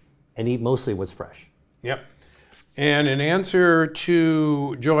much, and eat mostly what's fresh. Yep. And in answer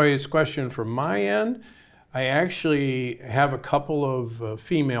to Joy's question from my end, I actually have a couple of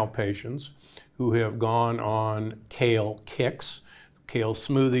female patients who have gone on kale kicks, kale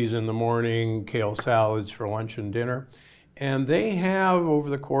smoothies in the morning, kale salads for lunch and dinner. And they have, over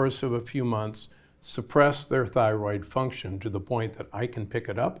the course of a few months, suppressed their thyroid function to the point that I can pick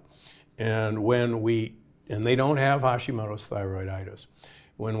it up. And and they don't have Hashimoto's thyroiditis.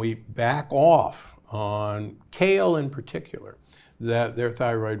 When we back off on kale in particular, that their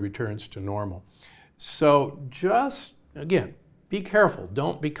thyroid returns to normal. So just, again, be careful.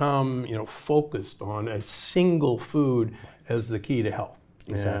 Don't become focused on a single food as the key to health.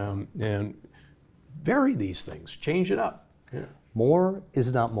 Exactly. And vary these things. Change it up. Yeah. More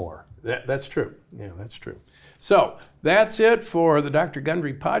is not more. That's true. Yeah, that's true. So that's it for the Dr.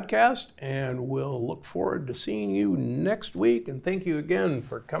 Gundry Podcast, and we'll look forward to seeing you next week. And thank you again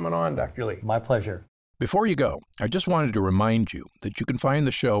for coming on, Dr. Lee. My pleasure. Before you go, I just wanted to remind you that you can find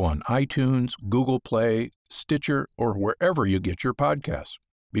the show on iTunes, Google Play, Stitcher, or wherever you get your podcasts.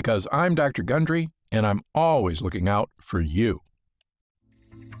 Because I'm Dr. Gundry, and I'm always looking out for you.